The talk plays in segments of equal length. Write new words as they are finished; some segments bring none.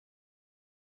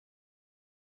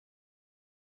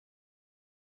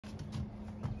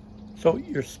So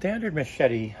your standard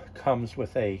machete comes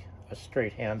with a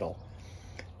straight handle,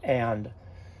 and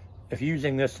if you're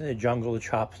using this in the jungle to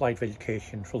chop light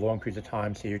vegetation for long periods of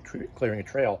time, say you're clearing a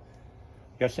trail,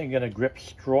 you're actually going to grip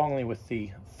strongly with the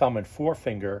thumb and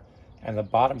forefinger, and the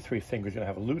bottom three fingers are going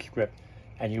to have a loose grip,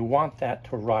 and you want that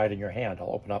to ride in your hand. I'll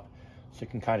open up so you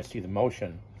can kind of see the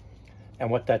motion.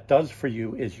 And what that does for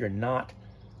you is you're not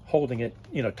holding it,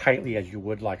 tightly as you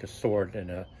would like a sword in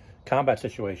a combat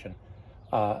situation.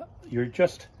 You're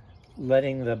just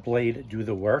letting the blade do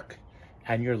the work,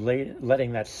 and you're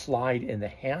letting that slide in the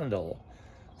handle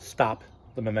stop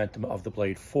the momentum of the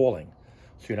blade falling.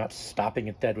 So you're not stopping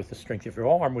it dead with the strength of your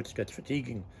arm, which gets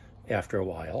fatiguing after a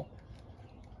while.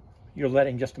 You're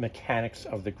letting just the mechanics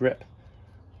of the grip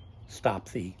stop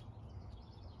the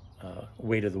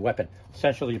weight of the weapon.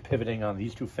 Essentially, you're pivoting on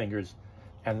these two fingers,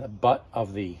 and the butt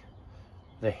of the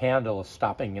handle is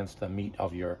stopping against the meat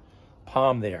of your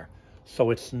palm there.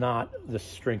 So it's not the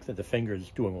strength of the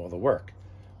fingers doing all the work.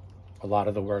 A lot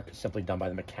of the work is simply done by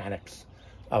the mechanics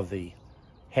of the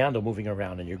handle moving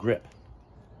around in your grip.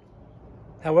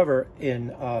 However,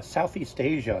 in Southeast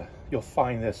Asia, you'll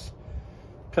find this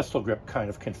pistol grip kind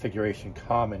of configuration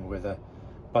common, where the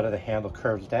butt of the handle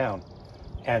curves down.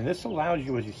 And this allows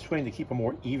you, as you swing, to keep a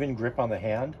more even grip on the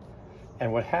hand.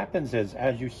 And what happens is,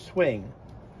 as you swing,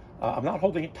 I'm not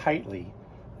holding it tightly,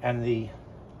 and the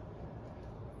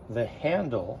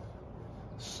handle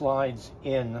slides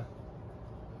in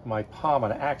my palm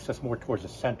on an axis more towards the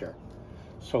center.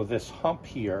 So this hump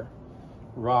here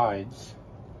rides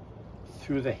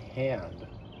through the hand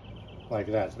like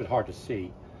that. It's a bit hard to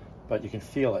see, but you can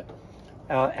feel it.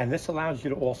 And this allows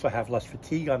you to also have less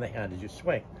fatigue on the hand as you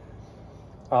swing.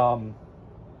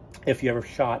 If you ever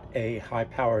shot a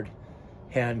high-powered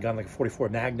handgun like a 44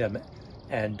 Magnum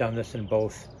and done this in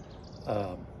both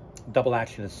double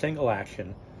action and single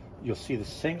action, you'll see the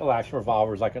single action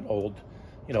revolver is like an old,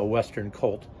 Western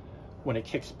Colt. When it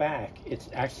kicks back, it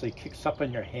actually kicks up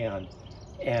in your hand,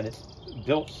 and it's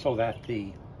built so that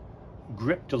the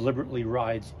grip deliberately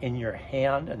rides in your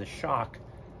hand, and the shock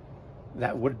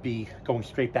that would be going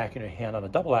straight back in your hand on a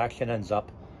double action ends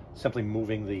up simply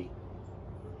moving the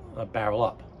barrel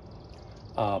up.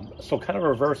 So kind of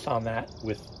reverse on that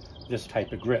with this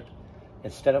type of grip.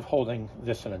 Instead of holding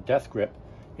this in a death grip,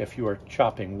 if you are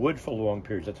chopping wood for long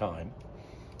periods of time,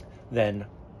 then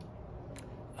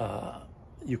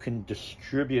you can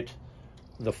distribute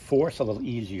the force a little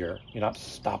easier. You're not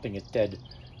stopping it dead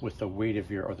with the weight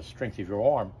of or the strength of your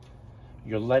arm.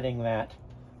 You're letting that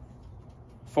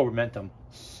forward momentum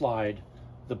slide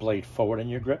the blade forward in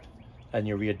your grip, and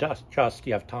you readjust.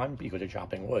 You have time because you're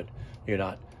chopping wood. You're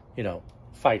not,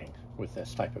 fighting with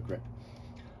this type of grip.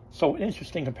 So an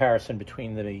interesting comparison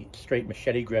between the straight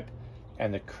machete grip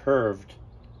and the curved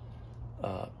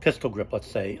pistol grip, let's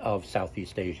say, of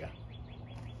Southeast Asia.